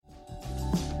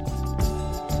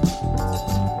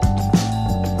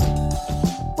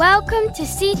Welcome to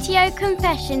CTO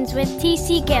Confessions with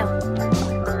TC Gill.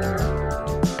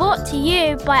 Brought to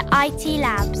you by IT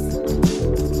Labs.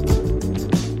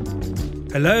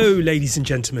 Hello, ladies and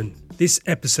gentlemen. This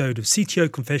episode of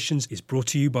CTO Confessions is brought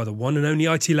to you by the one and only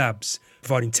IT Labs,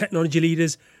 providing technology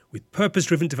leaders with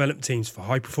purpose-driven development teams for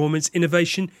high-performance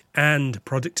innovation and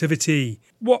productivity.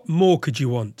 What more could you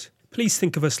want? Please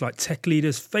think of us like tech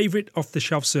leaders' favourite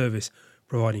off-the-shelf service,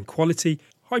 providing quality,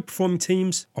 high-performing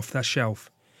teams off that shelf.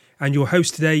 And your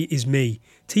host today is me,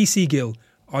 TC Gill,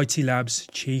 IT Labs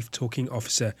Chief Talking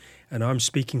Officer, and I'm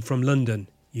speaking from London,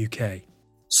 UK.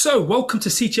 So, welcome to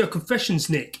CTO Confessions,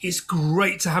 Nick. It's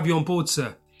great to have you on board,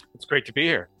 sir. It's great to be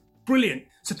here. Brilliant.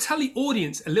 So tell the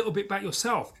audience a little bit about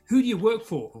yourself. Who do you work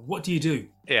for? What do you do?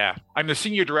 Yeah, I'm the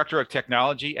Senior Director of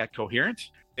Technology at Coherent,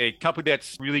 a company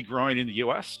that's really growing in the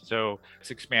US. So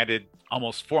it's expanded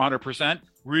almost 400%.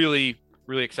 Really,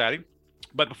 really exciting.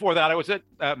 But before that, I was at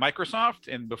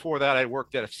Microsoft. And before that, I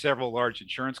worked at several large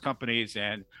insurance companies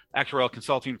and actuarial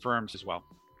consulting firms as well.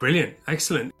 Brilliant.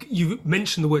 Excellent. You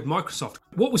mentioned the word Microsoft.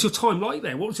 What was your time like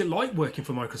there? What was it like working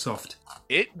for Microsoft?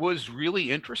 It was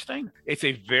really interesting. It's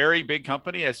a very big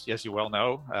company, as you well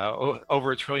know,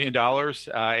 over $1 trillion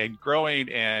and growing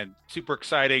and super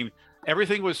exciting.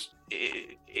 Everything was...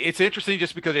 It's interesting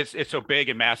just because it's so big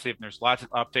and massive and there's lots of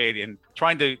update and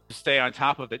trying to stay on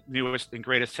top of the newest and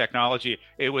greatest technology.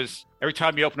 It was every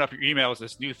time you open up your emails,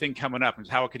 this new thing coming up and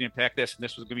how it could impact this. And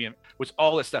this was going to be, was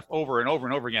all this stuff over and over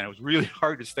and over again. It was really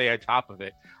hard to stay on top of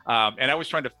it. And I was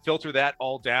trying to filter that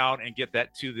all down and get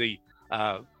that to the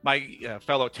my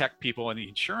fellow tech people in the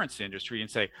insurance industry and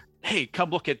say, hey, come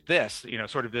look at this,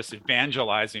 sort of this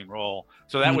evangelizing role.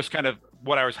 So that was kind of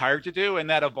what I was hired to do. And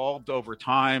that evolved over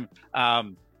time.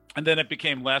 And then it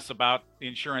became less about the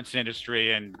insurance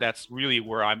industry. And that's really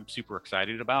where I'm super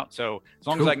excited about. So as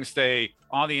long as I can stay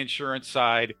on the insurance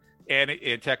side and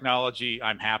in technology,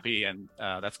 I'm happy. And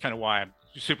that's kind of why I'm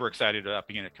super excited about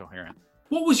being at Coherent.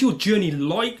 What was your journey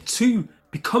like to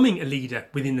becoming a leader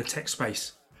within the tech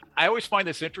space? I always find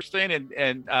this interesting,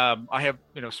 and I have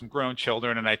some grown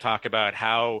children, and I talk about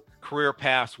how career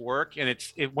paths work. And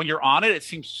when you're on it, it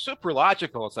seems super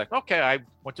logical. It's like, okay, I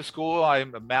went to school,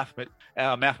 I'm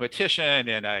a mathematician,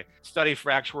 and I studied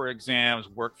for actuarial exams,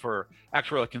 worked for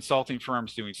actuarial consulting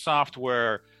firms doing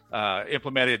software,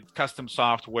 implemented custom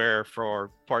software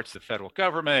for parts of the federal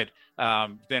government,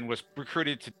 then was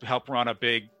recruited to help run a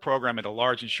big program at a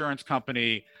large insurance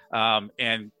company.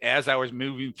 And as I was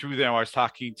moving through them, I was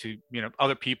talking to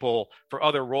other people for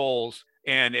other roles.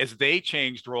 And as they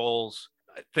changed roles,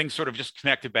 things sort of just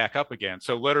connected back up again.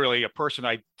 So literally a person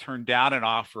I turned down an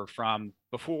offer from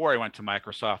before I went to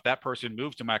Microsoft, that person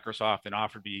moved to Microsoft and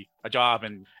offered me a job.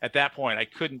 And at that point, I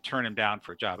couldn't turn him down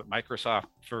for a job at Microsoft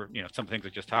for, some things I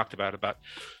just talked about,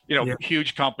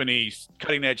 huge companies,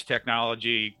 cutting edge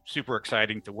technology, super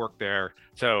exciting to work there.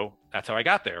 So that's how I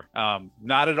got there.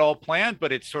 Not at all planned,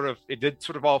 but it did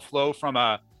sort of all flow from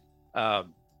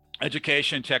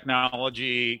education,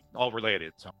 technology, all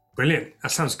related. So. Brilliant.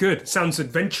 That sounds good. Sounds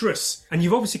adventurous. And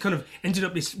you've obviously kind of ended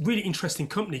up this really interesting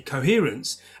company,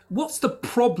 Coherence. What's the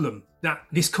problem that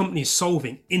this company is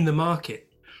solving in the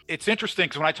market? It's interesting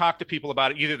because when I talk to people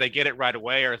about it, either they get it right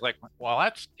away or it's like, well,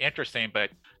 that's interesting.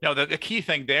 But the key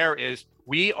thing there is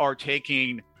we are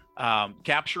taking,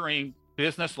 capturing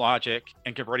business logic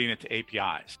and converting it to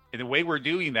APIs. And the way we're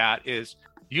doing that is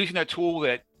using a tool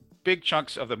that big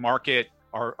chunks of the market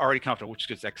are already comfortable, which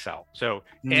is Excel. So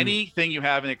anything you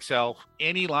have in Excel,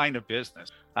 any line of business,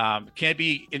 can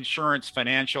be insurance,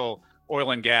 financial,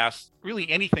 oil and gas, really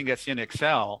anything that's in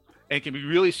Excel. And it can be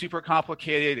really super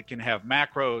complicated. It can have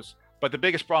macros. But the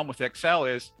biggest problem with Excel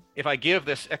is if I give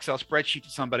this Excel spreadsheet to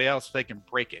somebody else, they can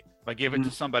break it. If I give it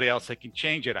to somebody else, they can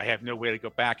change it. I have no way to go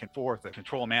back and forth. The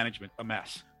control management, a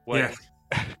mess. What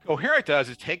Coherent does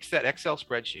is takes that Excel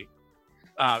spreadsheet.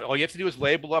 All you have to do is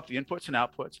label up the inputs and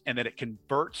outputs, and then it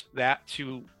converts that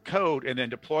to code and then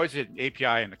deploys it in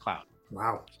API in the cloud.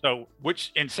 Wow. So,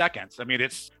 which in seconds, I mean,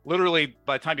 it's literally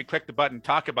by the time you click the button,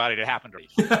 talk about it, it happened already.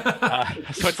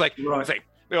 So it's like, we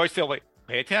always feel like,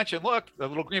 pay attention, look, the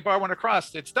little green bar went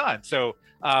across, it's done. So,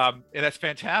 and that's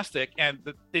fantastic. And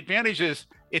the advantage is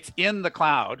it's in the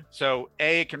cloud. So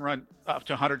it can run up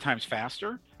to 100 times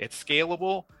faster. It's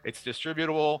scalable, it's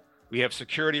distributable. We have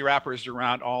security wrappers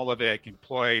around all of it. It can be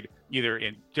deployed either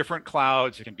in different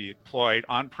clouds. It can be deployed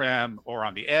on-prem or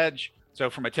on the edge. So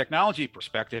from a technology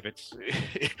perspective, it's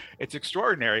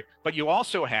extraordinary. But you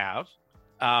also have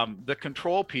the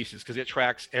control pieces because it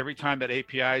tracks every time that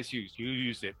API is used. You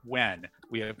use it when.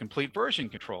 We have complete version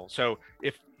control. So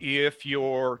if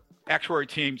your actuary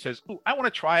team says, "Ooh, I want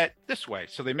to try it this way,"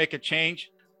 so they make a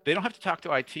change, they don't have to talk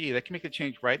to IT. They can make the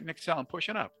change right in Excel and push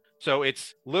it up. So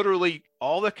it's literally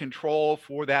all the control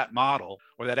for that model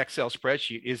or that Excel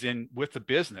spreadsheet is in with the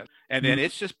business. And then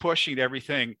it's just pushing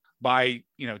everything by,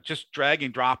 just drag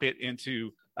and drop it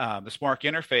into the Spark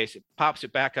interface. It pops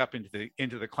it back up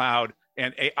into the cloud,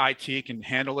 and IT can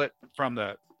handle it from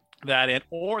that end,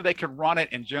 or they can run it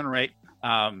and generate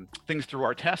things through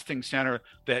our testing center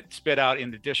that spit out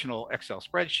in additional Excel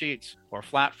spreadsheets or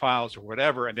flat files or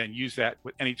whatever, and then use that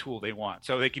with any tool they want.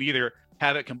 So they can either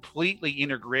have it completely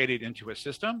integrated into a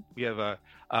system. We have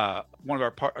one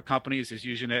of our companies is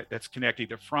using it that's connecting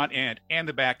the front end and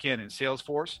the back end in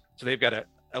Salesforce. So they've got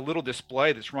a little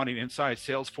display that's running inside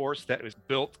Salesforce that was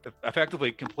built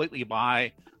effectively completely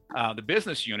by the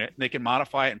business unit. And they can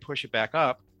modify it and push it back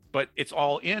up, but it's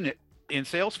all in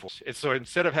Salesforce. So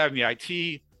instead of having the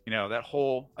IT, that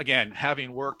whole, again,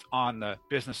 having worked on the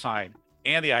business side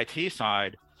and the IT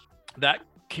side, that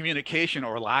communication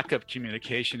or lack of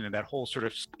communication in that whole sort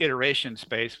of iteration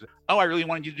space. Oh, I really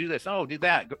wanted you to do this. Oh, do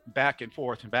that. Go back and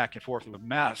forth with a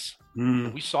mess.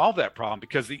 We solved that problem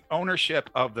because the ownership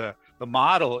of the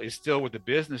model is still with the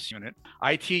business unit.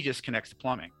 IT just connects to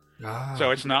plumbing.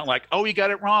 So it's not like, oh, you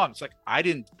got it wrong. It's like, I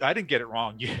didn't get it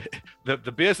wrong. The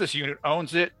business unit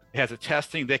owns it. It has a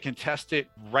testing. They can test it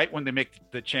right when they make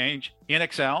the change in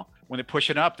Excel. When they push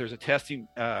it up, there's a testing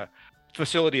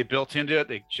facility built into it.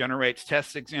 They generates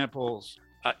test examples.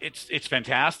 It's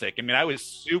fantastic. I mean, I was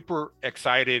super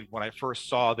excited when I first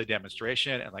saw the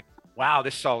demonstration and like, wow,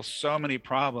 this solves so many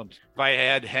problems. If I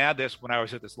had this when I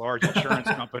was at this large insurance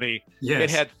company, it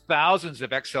had thousands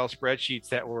of Excel spreadsheets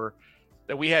that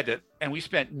we had to, and we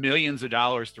spent millions of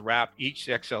dollars to wrap each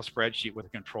Excel spreadsheet with a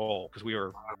control because we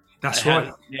were. That's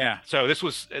right. Yeah. So this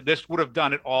would have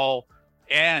done it all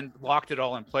and locked it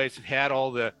all in place. It had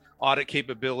all the audit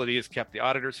capabilities, kept the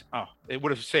auditors. Oh, it would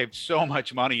have saved so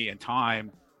much money and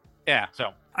time. Yeah.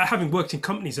 So having worked in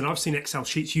companies, and I've seen Excel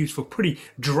sheets used for pretty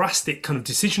drastic kind of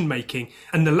decision making,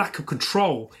 and the lack of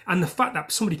control and the fact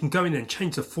that somebody can go in and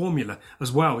change the formula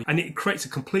as well, and it creates a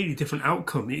completely different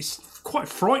outcome. It's quite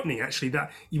frightening actually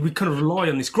that you would kind of rely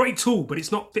on this great tool, but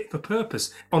it's not fit for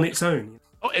purpose on its own.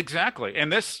 Oh, exactly.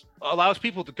 And this allows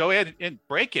people to go ahead and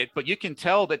break it, but you can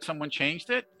tell that someone changed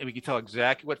it, and we can tell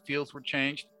exactly what fields were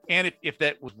changed. And if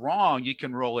that was wrong, you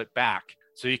can roll it back.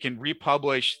 So you can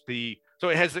republish so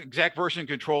it has the exact version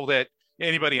control that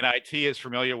anybody in IT is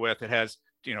familiar with. It has,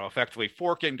 effectively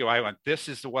fork it and go, this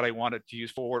is what I wanted to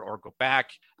use forward, or go back.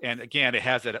 And again, it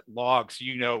has it at log.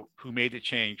 So who made the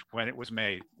change, when it was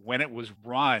made, when it was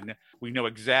run. We know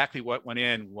exactly what went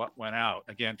in, what went out.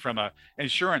 Again, from a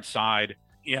insurance side,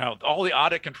 all the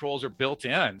audit controls are built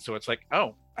in. So it's like,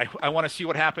 oh, I want to see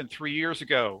what happened 3 years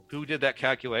ago. Who did that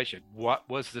calculation? What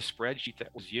was the spreadsheet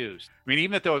that was used? I mean,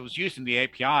 even though it was used in the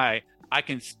API, I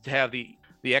can have the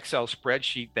Excel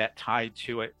spreadsheet that tied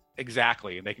to it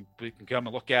exactly. And they can come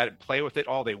and look at it and play with it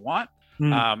all they want.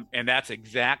 And that's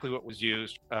exactly what was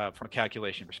used from a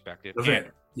calculation perspective.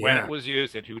 When it was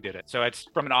used and who did it. So it's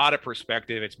from an audit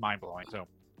perspective, it's mind-blowing. So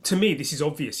to me, this is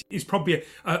obvious. It's probably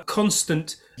a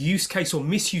constant use case or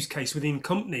misuse case within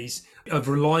companies of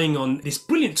relying on this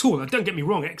brilliant tool. Now, don't get me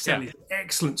wrong, Excel is an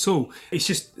excellent tool. It's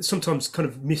just sometimes kind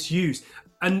of misused.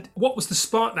 And what was the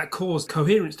spark that caused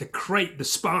Coherence to create the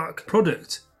Spark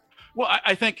product? Well,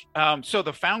 I think, so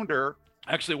the founder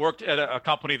actually worked at a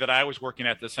company that I was working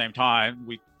at the same time.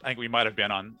 I think we might have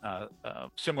been on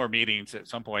similar meetings at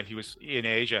some point. He was in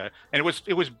Asia, and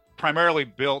it was primarily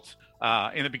built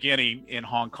in the beginning in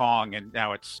Hong Kong, and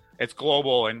now it's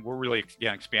global, and we're really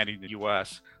expanding in the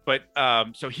U.S. But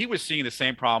so he was seeing the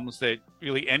same problems that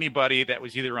really anybody that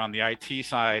was either on the IT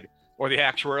side or the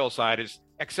actuarial side is.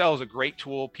 Excel is a great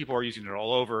tool. People are using it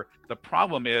all over. The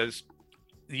problem is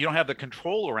you don't have the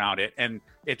control around it, and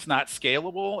it's not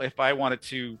scalable. If I wanted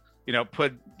to,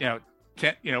 put,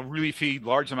 really feed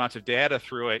large amounts of data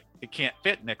through it, it can't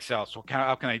fit in Excel. So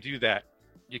how can I do that?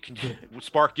 You can.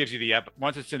 Spark gives you the app.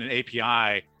 Once it's in an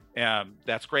API,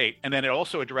 that's great. And then it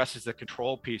also addresses the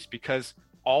control piece, because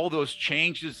all those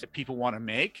changes that people want to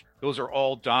make, those are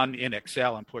all done in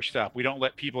Excel and pushed up. We don't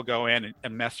let people go in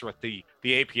and mess with the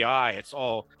API. It's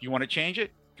all, you want to change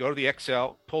it, go to the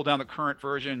Excel, pull down the current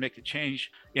version, make the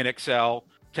change in Excel,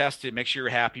 test it, make sure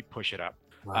you're happy, push it up.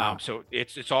 Wow. So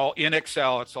it's all in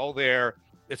Excel. It's all there.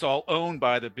 It's all owned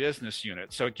by the business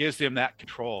unit. So it gives them that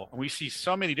control. And we see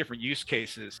so many different use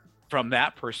cases from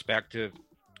that perspective.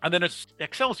 And then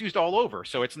Excel is used all over.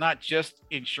 So it's not just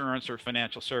insurance or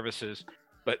financial services,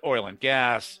 but oil and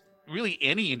gas, really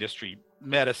any industry,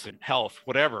 medicine, health,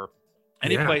 whatever,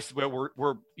 any place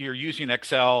where you're using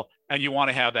Excel And you want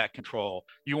to have that control.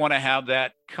 You want to have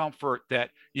that comfort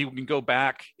that you can go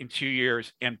back in 2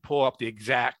 years and pull up the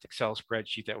exact Excel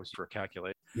spreadsheet that was for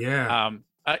calculate. Yeah.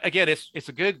 Again, it's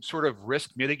a good sort of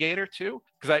risk mitigator too,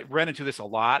 because I ran into this a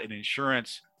lot in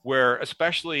insurance, where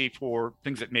especially for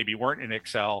things that maybe weren't in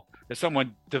Excel, that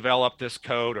someone developed this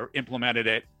code or implemented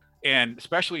it. And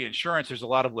especially insurance, there's a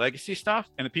lot of legacy stuff,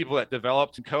 and the people that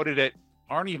developed and coded it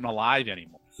aren't even alive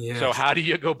anymore. Yes. So how do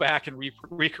you go back and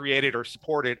recreate it or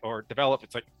support it or develop?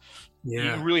 It's like,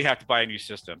 you really have to buy a new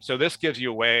system. So this gives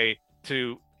you a way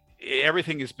to,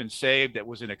 everything has been saved that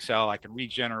was in Excel. I can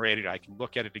regenerate it. I can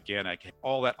look at it again. I can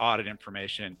all that audit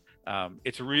information.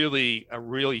 It's really a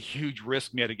really huge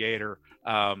risk mitigator,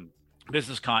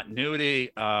 business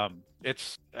continuity. Again,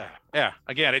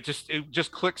 it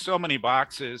just clicked so many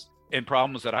boxes and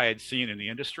problems that I had seen in the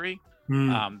industry.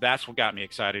 That's what got me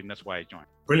excited, and that's why I joined.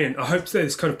 Brilliant. I hope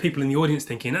there's kind of people in the audience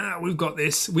thinking, we've got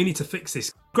this, we need to fix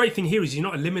this. Great thing here is you're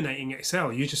not eliminating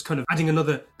Excel, you're just kind of adding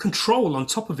another control on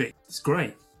top of it. It's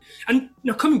great. And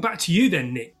now coming back to you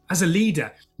then, Nick, as a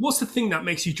leader, what's the thing that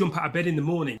makes you jump out of bed in the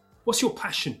morning? What's your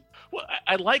passion? Well,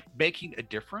 I like making a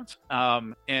difference.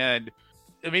 And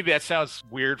maybe that sounds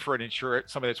weird for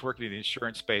somebody that's working in the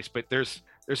insurance space, but there's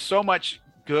so much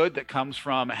good that comes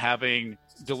from having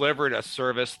delivered a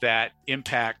service that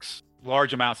impacts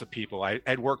large amounts of people. I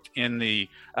had worked in the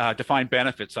defined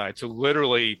benefit side. So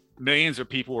literally millions of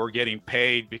people were getting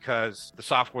paid because the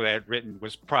software that I had written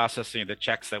was processing the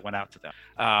checks that went out to them.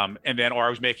 Or I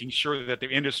was making sure that the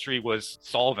industry was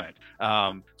solvent.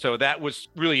 So that was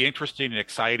really interesting and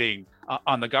exciting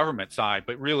on the government side,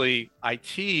 but really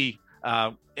IT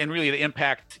and really the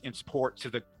impact and support to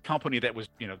the company that was,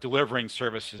 delivering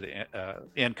services to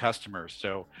end customers.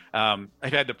 So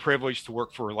I've had the privilege to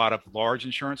work for a lot of large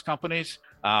insurance companies,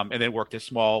 and then worked at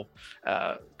small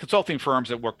consulting firms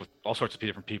that work with all sorts of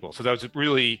different people. So that was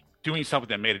really doing something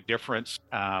that made a difference,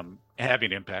 and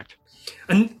having an impact.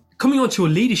 And coming on to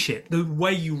your leadership, the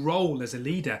way you roll as a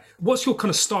leader, what's your kind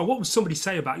of style? What would somebody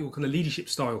say about your kind of leadership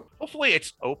style? Hopefully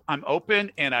I'm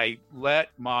open, and I let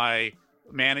my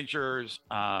managers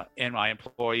and my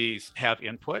employees have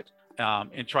input,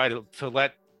 and try to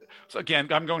let. So again,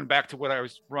 I'm going back to what I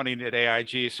was running at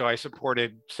AIG. So I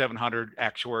supported 700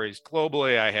 actuaries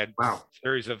globally. I had a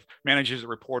series of managers that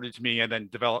reported to me, and then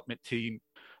development team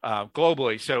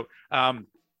globally. So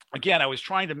again, I was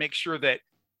trying to make sure that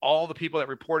all the people that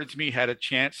reported to me had a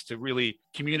chance to really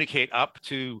communicate up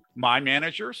to my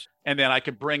managers. And then I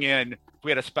could bring in, if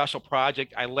we had a special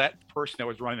project, I let the person that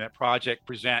was running that project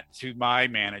present to my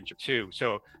manager too.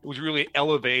 So it was really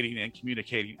elevating and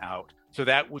communicating out. So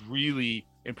that was really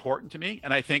important to me.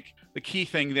 And I think the key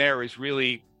thing there is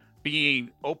really being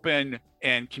open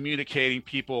and communicating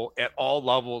people at all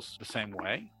levels the same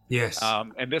way. Yes.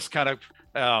 And this kind of,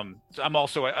 I'm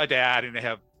also a dad, and I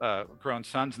have grown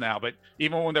sons now, but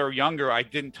even when they were younger, I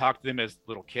didn't talk to them as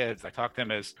little kids. I talked to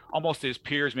them as almost as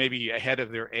peers, maybe ahead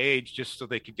of their age, just so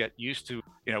they could get used to,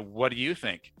 what do you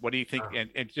think? What do you think?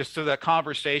 And just so that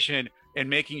conversation and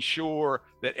making sure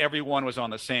that everyone was on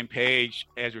the same page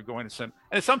as you're going to some,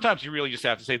 and sometimes you really just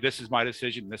have to say, this is my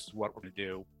decision, this is what we're going to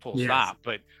do, full stop.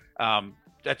 But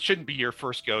that shouldn't be your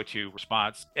first go-to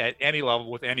response at any level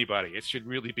with anybody. It should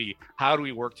really be, how do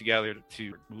we work together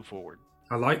to move forward?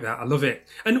 I like that. I love it.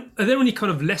 And are there any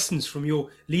kind of lessons from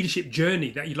your leadership journey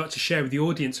that you'd like to share with the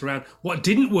audience around what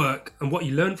didn't work and what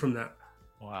you learned from that?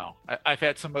 Wow. I've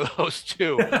had some of those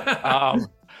too.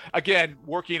 Again,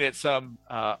 working at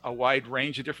a wide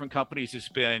range of different companies has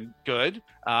been good.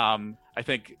 I'm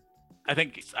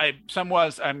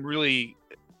really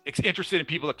interested in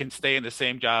people that can stay in the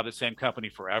same job, the same company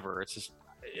forever. It's just,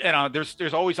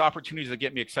 there's always opportunities that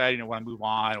get me excited and want to move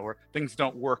on, or things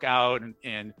don't work out.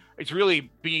 And it's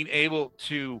really being able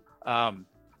to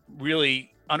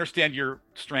really understand your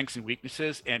strengths and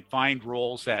weaknesses and find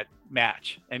roles that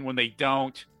match. And when they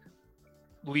don't,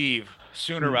 leave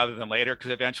sooner rather than later,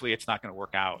 because eventually it's not going to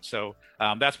work out. So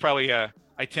that's probably I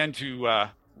tend to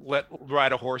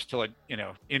ride a horse till it,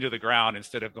 into the ground,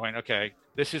 instead of going, okay,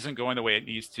 this isn't going the way it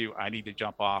needs to. I need to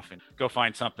jump off and go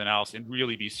find something else and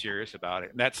really be serious about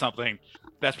it. And that's something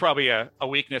that's probably a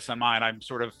weakness on mine. I'm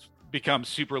sort of become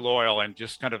super loyal and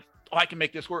just kind of, I can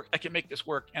make this work. I can make this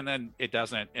work. And then it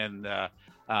doesn't. And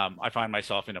I find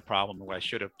myself in a problem where I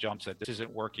should have jumped, said, this isn't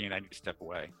working. I need to step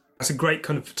away. That's a great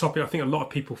kind of topic. I think a lot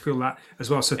of people feel that as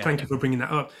well. So thank you for bringing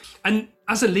that up. And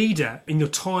as a leader, in your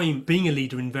time being a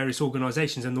leader in various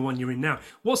organizations and the one you're in now,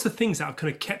 what's the things that have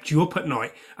kind of kept you up at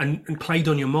night and played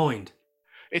on your mind?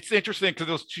 It's interesting because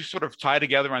those two sort of tie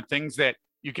together on things that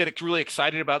you get really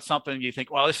excited about something. And you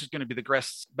think, well, this is going to be the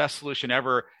best solution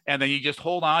ever. And then you just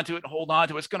hold on to it,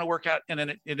 it's going to work out. And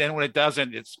then when it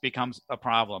doesn't, it becomes a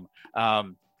problem.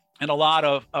 And a lot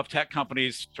of tech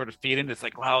companies sort of feed into it's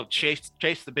like, well, chase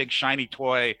the big shiny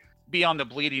toy, be on the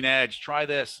bleeding edge, try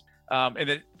this. And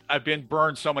then I've been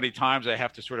burned so many times. I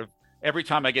have to sort of, every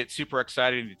time I get super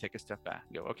excited, and take a step back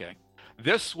and go, okay,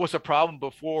 this was a problem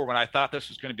before when I thought this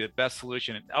was going to be the best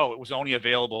solution. And it was only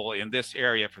available in this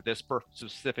area for this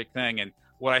specific thing. And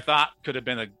what I thought could have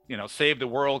been a, save the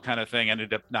world kind of thing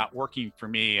ended up not working for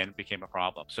me and became a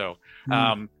problem. So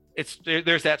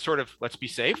there's that sort of, let's be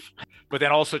safe, but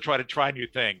then also try new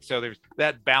things. So there's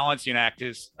that balancing act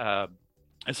is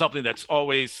something that's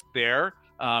always there.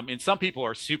 And some people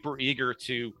are super eager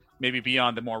to maybe be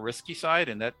on the more risky side,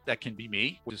 and that can be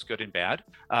me, which is good and bad.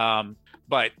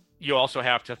 But you also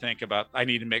have to think about, I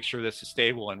need to make sure this is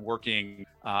stable and working,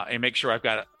 and make sure I've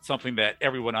got something that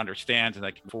everyone understands and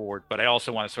I can forward, but I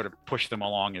also want to sort of push them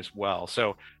along as well.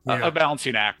 So a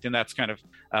balancing act, and that's kind of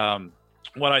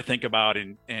what I think about.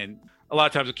 And a lot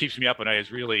of times what keeps me up at night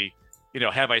is really,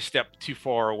 have I stepped too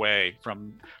far away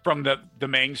from the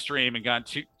mainstream and gone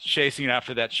chasing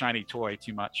after that shiny toy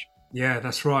too much? Yeah,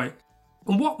 that's right.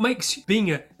 And what makes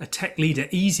being a tech leader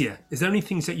easier? Is there any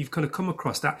things that you've kind of come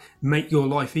across that make your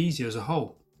life easier as a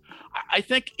whole? I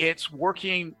think it's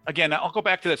working. Again, I'll go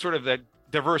back to that sort of the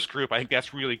diverse group. I think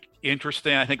that's really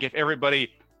interesting. I think if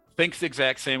everybody thinks the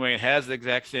exact same way and has the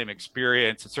exact same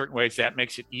experience in certain ways, that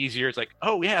makes it easier. It's like,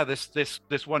 oh yeah, this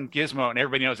one gizmo, and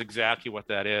everybody knows exactly what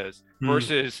that is.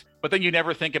 Versus, but then you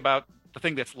never think about the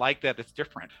thing that's like that's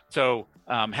different. So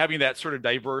having that sort of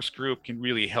diverse group can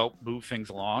really help move things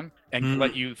along and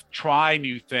let you try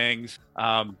new things.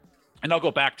 And I'll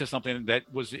go back to something that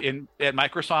was at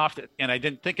Microsoft, and I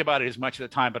didn't think about it as much at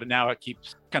the time, but now it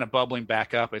keeps kind of bubbling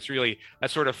back up. It's really a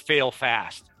sort of fail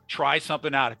fast. Try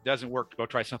something out. If it doesn't work, go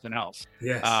try something else.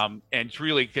 Yes. And it's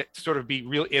really sort of be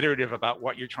real iterative about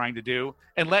what you're trying to do,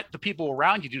 and let the people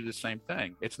around you do the same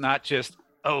thing. It's not just,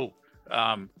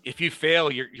 if you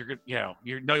fail,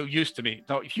 you're no use to me.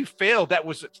 No, if you failed, that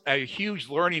was a huge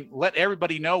learning. Let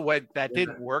everybody know what that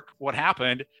didn't work, what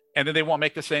happened, and then they won't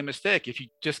make the same mistake. If you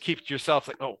just keep it to yourself,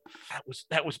 like, oh,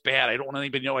 that was bad, I don't want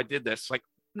anybody to know I did this. Like,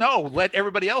 no, let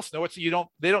everybody else know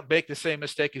they don't make the same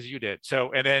mistake as you did.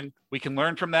 So, and then we can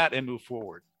learn from that and move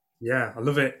forward. Yeah, I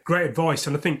love it. Great advice.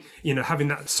 And I think, having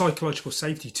that psychological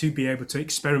safety to be able to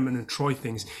experiment and try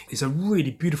things is a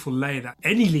really beautiful layer that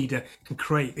any leader can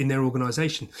create in their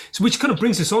organization. So which kind of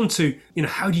brings us on to,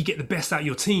 how do you get the best out of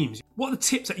your teams? What are the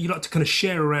tips that you like to kind of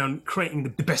share around creating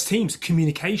the best teams,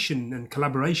 communication and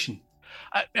collaboration?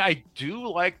 I do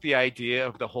like the idea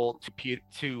of the whole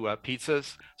two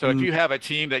pizzas. So if you have a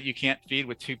team that you can't feed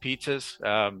with two pizzas,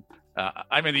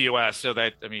 I'm in the U.S., so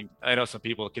I know some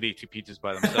people could eat two pizzas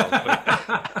by themselves.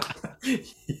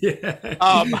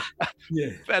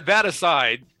 But, that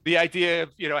aside, the idea of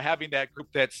having that group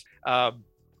that's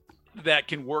that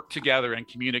can work together and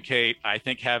communicate. I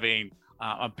think having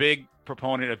a big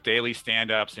proponent of daily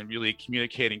stand-ups and really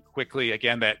communicating quickly.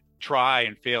 Again, that try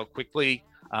and fail quickly.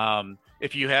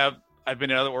 I've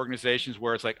been in other organizations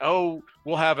where it's like, oh,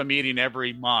 we'll have a meeting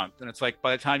every month. And it's like,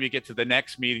 by the time you get to the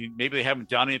next meeting, maybe they haven't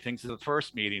done anything since the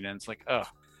first meeting. And it's like,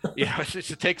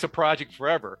 it takes a project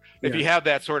forever. If you have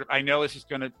that sort of, I know this is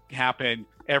going to happen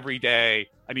every day,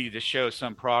 I need to show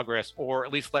some progress, or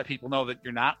at least let people know that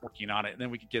you're not working on it. And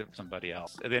then we can get it to somebody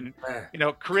else. And then,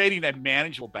 creating a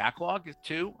manageable backlog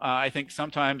too. I think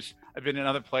sometimes I've been in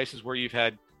other places where you've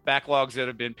had backlogs that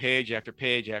have been page after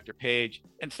page after page,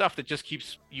 and stuff that just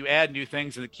keeps, you add new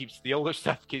things and it keeps the older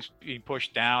stuff keeps being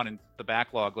pushed down in the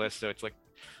backlog list. So it's like,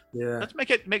 let's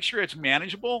make sure it's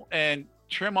manageable and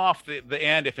trim off the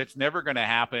end if it's never going to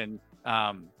happen.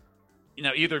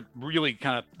 Either really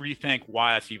kind of rethink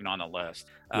why it's even on the list,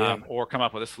 or come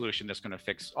up with a solution that's going to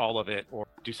fix all of it, or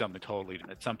do something totally.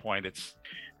 At some point, it's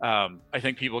I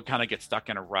think people kind of get stuck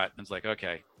in a rut, and it's like,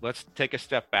 okay, let's take a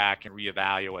step back and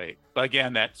reevaluate. But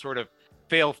again, that sort of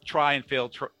try and fail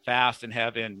fast, and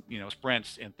have in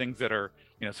sprints and things that are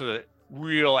sort of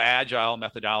real agile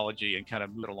methodology, and kind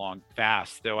of move it along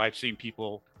fast. Though I've seen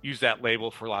people use that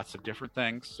label for lots of different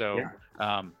things. So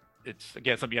it's,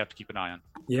 again, something you have to keep an eye on.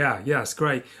 Yeah, it's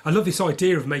great. I love this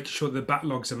idea of making sure the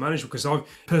backlogs are manageable, because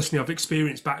I've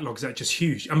experienced backlogs that are just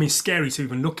huge. I mean, scary to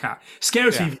even look at,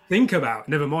 scary to even think about,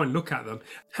 never mind look at them.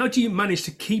 How do you manage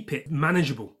to keep it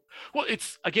manageable? Well,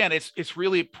 it's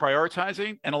really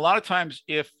prioritizing. And a lot of times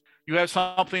if you have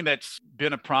something that's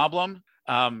been a problem,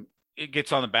 it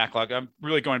gets on the backlog. I'm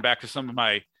really going back to some of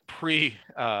my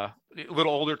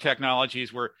little older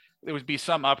technologies where there would be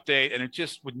some update and it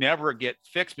just would never get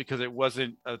fixed because it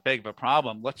wasn't a big of a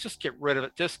problem. Let's just get rid of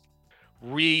it. Just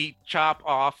chop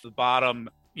off the bottom,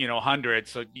 100.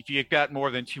 So if you've got more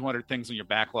than 200 things on your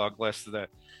backlog list, the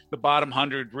bottom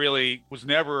 100 really was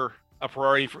never a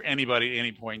priority for anybody at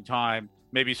any point in time.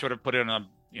 Maybe sort of put it in a,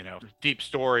 deep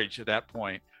storage at that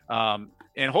point.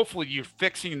 And hopefully you're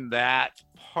fixing that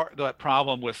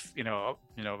problem with, a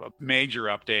major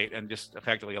update and just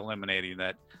effectively eliminating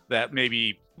that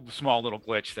maybe small little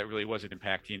glitch that really wasn't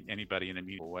impacting anybody in a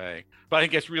meaningful way. But I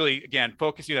think it's really, again,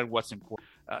 focusing on what's important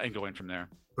and going from there.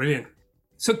 Brilliant.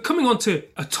 So coming on to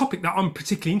a topic that I'm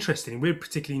particularly interested in, we're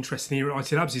particularly interested in here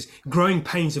at IT Labs, is growing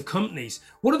pains of companies.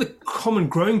 What are the common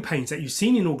growing pains that you've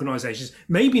seen in organizations,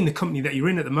 maybe in the company that you're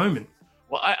in at the moment?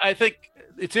 Well, I think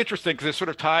it's interesting because it sort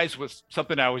of ties with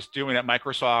something I was doing at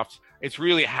Microsoft. It's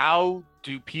really, how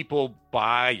do people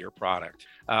buy your product?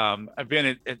 I've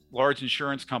been at large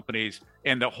insurance companies,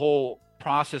 and the whole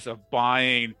process of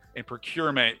buying and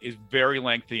procurement is very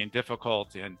lengthy and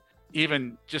difficult. And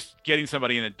even just getting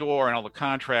somebody in the door and all the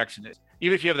contracts, and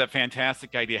even if you have that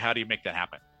fantastic idea, how do you make that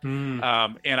happen?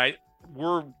 And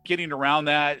we're getting around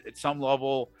that at some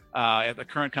level at the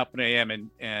current company I am.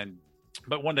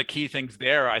 But one of the key things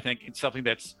there, I think it's something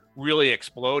that's really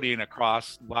exploding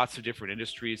across lots of different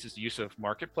industries, is the use of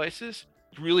marketplaces,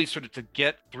 really sort of to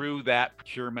get through that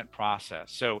procurement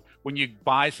process. So when you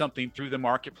buy something through the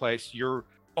marketplace, you're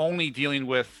only dealing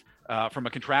with, from a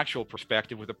contractual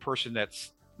perspective, with a person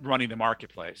that's running the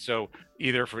marketplace. So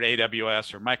either for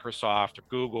AWS or Microsoft or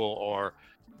Google or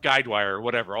Guidewire or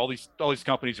whatever, all these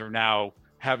companies are now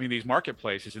having these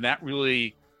marketplaces, and that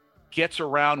really gets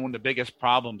around one of the biggest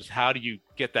problems. How do you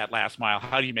get that last mile?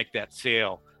 How do you make that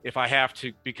sale? If I have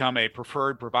to become a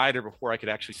preferred provider before I could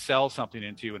actually sell something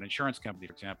into an insurance company,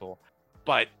 for example,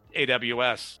 but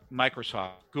AWS, Microsoft,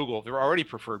 Google, they're already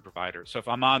preferred providers. So if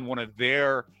I'm on one of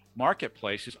their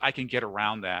marketplaces, I can get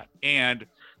around that. And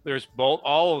there's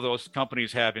all of those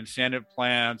companies have incentive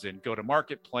plans and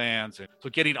go-to-market plans. And so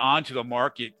getting onto the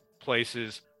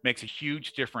marketplaces makes a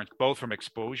huge difference, both from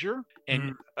exposure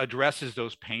and addresses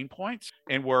those pain points,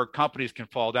 and where companies can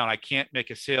fall down. I can't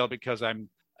make a sale because I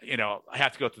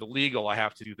have to go through the legal, I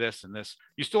have to do this and this.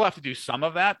 You still have to do some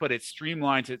of that, but it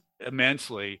streamlines it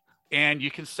immensely. And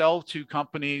you can sell to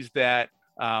companies that,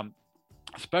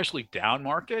 especially down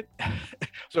market.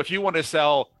 So if you want to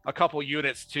sell a couple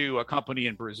units to a company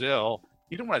in Brazil,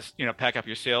 you don't want to, pack up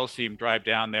your sales team, drive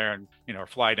down there and, or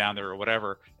fly down there or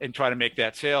whatever, and try to make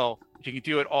that sale. If you can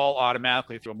do it all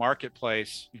automatically through a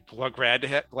marketplace, you're glad to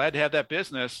have that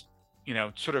business,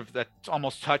 sort of that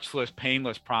almost touchless,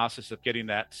 painless process of getting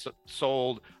that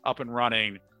sold, up and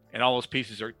running, and all those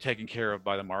pieces are taken care of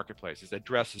by the marketplaces. It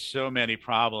addresses so many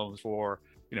problems for,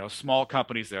 small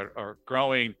companies that are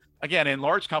growing. Again, in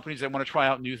large companies that want to try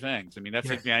out new things. I mean, that's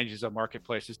the advantages of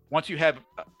marketplaces. Once you have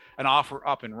an offer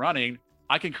up and running,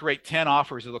 I can create 10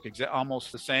 offers that look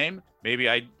almost the same. Maybe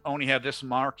I only have this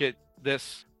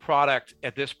product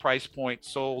at this price point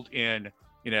sold in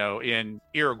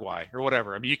Uruguay or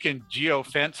whatever. I mean, you can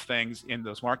geo-fence things in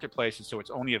those marketplaces, so it's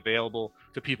only available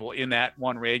to people in that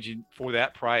one region for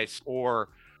that price or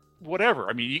whatever.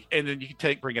 I mean, and then you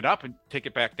can bring it up and take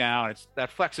it back down. It's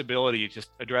that flexibility. It just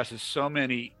addresses so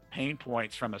many pain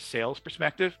points from a sales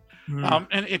perspective.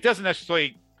 And it doesn't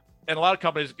necessarily, and a lot of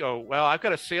companies go, well, I've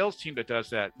got a sales team that does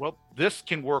that. Well, this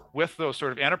can work with those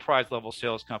sort of enterprise level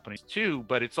sales companies too,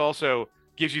 but it's also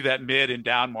gives you that mid and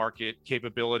down market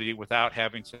capability without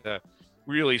having to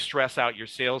really stress out your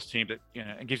sales team, that,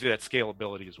 and gives you that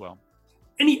scalability as well.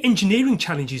 Any engineering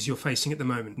challenges you're facing at the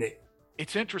moment, Nick?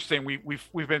 It's interesting.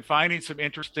 We've been finding some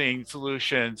interesting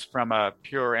solutions from a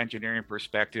pure engineering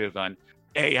perspective on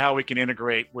how we can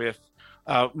integrate with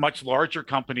much larger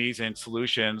companies and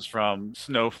solutions, from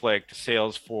Snowflake to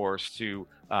Salesforce to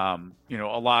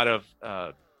a lot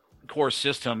of core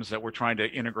systems that we're trying to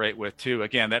integrate with too.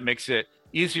 Again, that makes it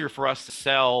easier for us to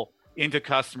sell into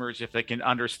customers if they can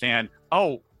understand,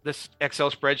 this Excel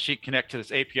spreadsheet connects to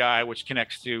this API, which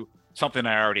connects to something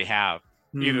I already have,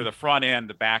 either the front end,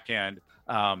 the back end.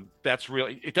 That's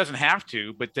really, it doesn't have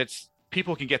to, but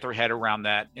people can get their head around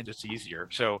that, and it's easier.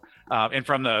 So, and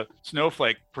from the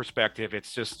Snowflake perspective,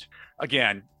 it's just,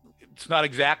 again, it's not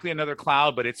exactly another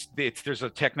cloud, but there's a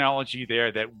technology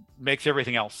there that makes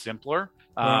everything else simpler.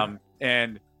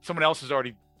 And someone else has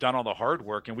already done all the hard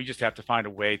work, and we just have to find a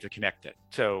way to connect it.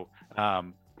 So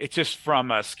it's just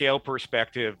from a scale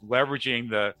perspective, leveraging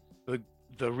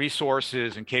the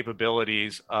resources and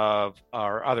capabilities of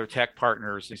our other tech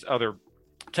partners, these other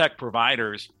tech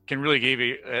providers, can really give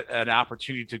you an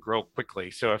opportunity to grow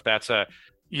quickly. So if that's a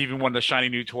even one of the shiny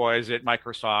new toys at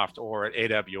Microsoft or at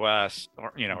AWS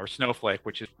or Snowflake,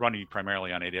 which is running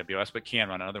primarily on AWS, but can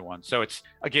run on other ones. So it's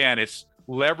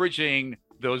leveraging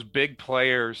those big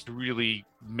players to really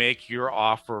make your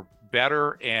offer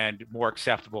better and more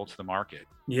acceptable to the market.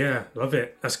 Yeah, love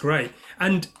it. That's great.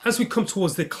 And as we come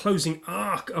towards the closing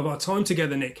arc of our time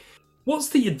together, Nick, what's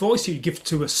the advice you'd give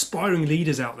to aspiring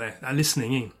leaders out there that are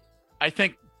listening in? I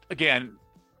think, again,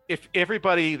 if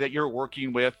everybody that you're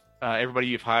working with, everybody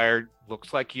you've hired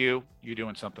looks like you're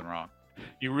doing something wrong.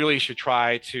 You really should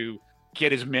try to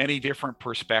get as many different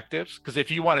perspectives, because if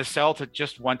you want to sell to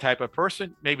just one type of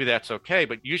person, maybe that's okay.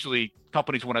 But usually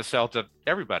companies want to sell to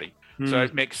everybody. So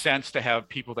it makes sense to have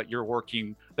people that's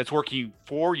working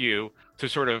for you to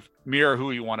sort of mirror who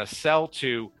you want to sell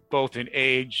to, both in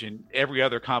age and every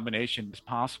other combination as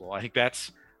possible. I think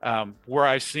that's where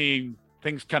I've seen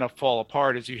things kind of fall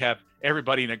apart, is you have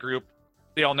everybody in a group.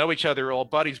 They all know each other, all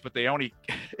buddies, but they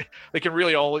can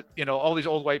really all these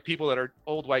old white people that are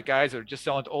old white guys that are just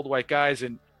selling to old white guys.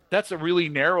 And that's a really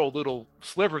narrow little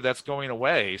sliver that's going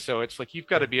away. So it's like, you've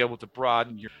got to be able to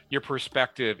broaden your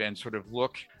perspective and sort of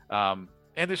look, and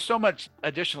there's so much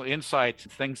additional insights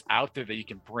and things out there that you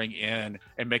can bring in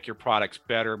and make your products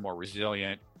better, more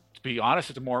resilient. To be honest,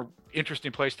 it's a more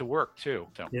interesting place to work too.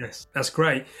 So. Yes, that's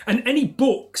great. And any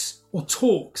books or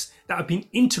talks that have been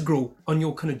integral on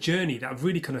your kind of journey that have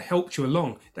really kind of helped you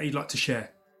along that you'd like to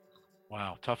share?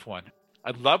 Wow, tough one.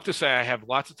 I'd love to say I have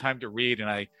lots of time to read and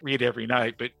I read every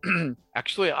night, but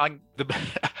actually I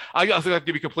also have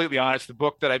to be completely honest. The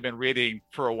book that I've been reading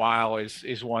for a while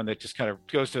is one that just kind of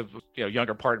goes to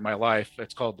younger part of my life.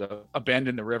 It's called A Bend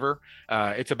in the River.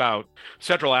 It's about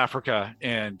Central Africa,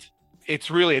 and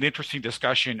it's really an interesting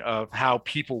discussion of how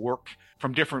people work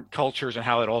from different cultures and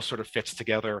how it all sort of fits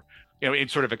together, in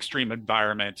sort of extreme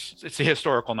environments. It's a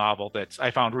historical novel that I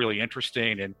found really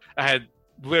interesting, and I had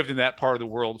lived in that part of the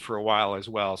world for a while as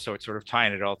well. So it's sort of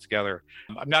tying it all together.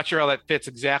 I'm not sure how that fits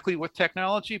exactly with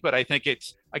technology, but I think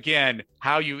it's, again,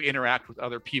 how you interact with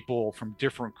other people from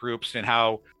different groups and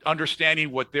how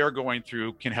understanding what they're going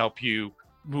through can help you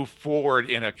move forward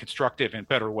in a constructive and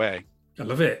better way. I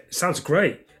love it. It sounds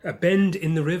great. A Bend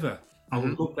in the River. I will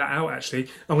look that out, actually.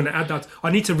 I'm going to add that.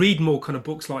 I need to read more kind of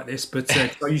books like this, but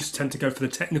I used to tend to go for the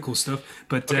technical stuff.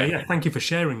 But yeah, thank you for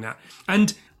sharing that.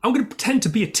 And I'm going to pretend to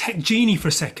be a tech genie for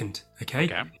a second,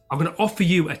 okay? I'm going to offer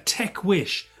you a tech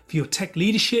wish for your tech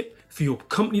leadership, for your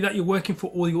company that you're working for,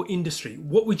 or your industry.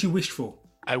 What would you wish for?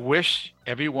 I wish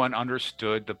everyone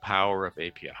understood the power of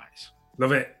APIs.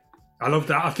 Love it. I love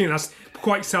that. I think that's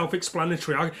quite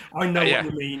self-explanatory. I know what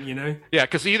you mean, Yeah,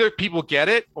 because either people get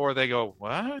it or they go,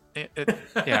 what?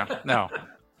 No.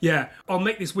 Yeah, I'll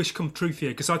make this wish come true for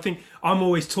you, because I think I'm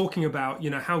always talking about,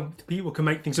 how people can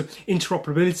make things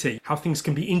interoperability, how things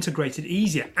can be integrated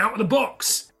easier, out of the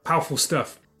box. Powerful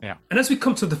stuff. Yeah. And as we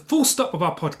come to the full stop of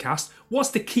our podcast, what's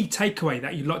the key takeaway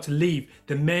that you'd like to leave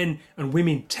the men and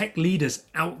women tech leaders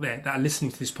out there that are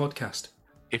listening to this podcast?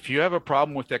 If you have a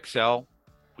problem with Excel,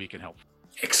 we can help.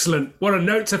 Excellent. What a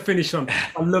note to finish on.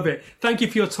 I love it. Thank you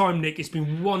for your time, Nick. It's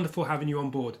been wonderful having you on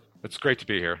board. It's great to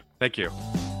be here. Thank you.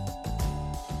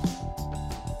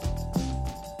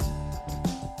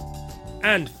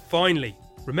 And finally,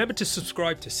 remember to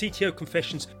subscribe to CTO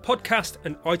Confessions podcast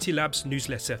and IT Labs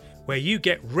newsletter, where you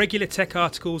get regular tech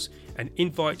articles and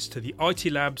invites to the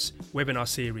IT Labs webinar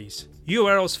series.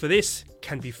 URLs for this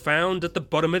can be found at the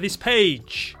bottom of this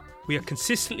page. We are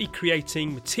consistently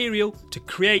creating material to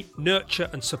create, nurture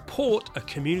and support a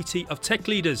community of tech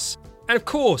leaders. And of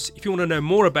course, if you want to know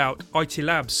more about IT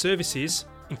Labs services,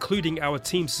 including our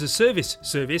Teams as a Service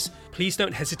service, please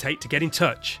don't hesitate to get in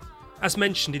touch. As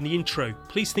mentioned in the intro,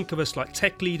 please think of us like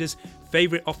tech leaders'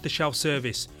 favourite off-the-shelf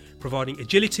service, providing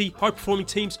agility, high-performing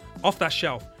teams off that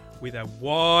shelf with a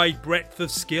wide breadth of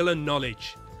skill and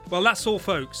knowledge. Well, that's all,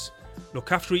 folks.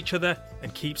 Look after each other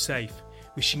and keep safe.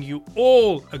 Wishing you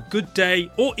all a good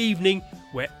day or evening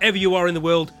wherever you are in the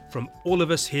world from all of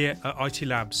us here at IT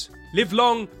Labs. Live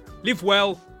long, live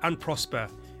well and prosper.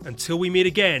 Until we meet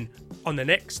again on the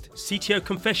next CTO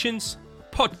Confessions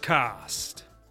podcast.